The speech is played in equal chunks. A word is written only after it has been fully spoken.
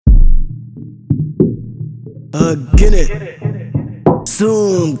Get it.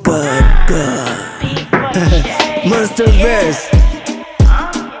 Soon, God. Monster verse.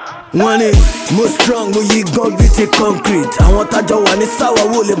 One is more strong when you gon' beat it concrete. I want a job and it's sour,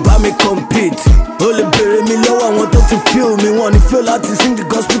 will it buy me compete? Only bury me low, I want to feel me. Want to feel how to sing the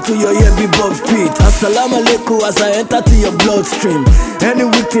gospel to your ear, be Bob feet. Assalamu alaikum as I enter to your bloodstream. Any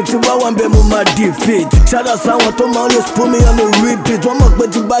wicked to buy one bemo my defeat. Shout out someone to my always put me on the repeat. One more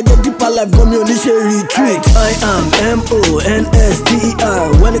but you buy your deeper life, go me on this retreat. I am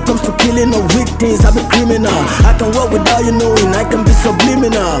MONSTER. When it comes to killing of weak things, I be criminal. I can walk without you knowing, I can be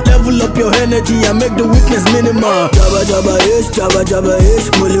subliminal. Level up your energy and make the weakness minimal. Jabba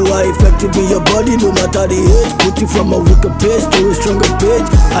ish. Only why effective in your body, no matter the age. Put you from a weaker page to a stronger page.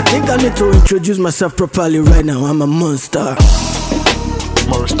 I think I need to introduce myself properly right now. I'm a monster.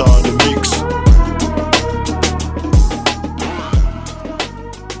 Monster on the beat.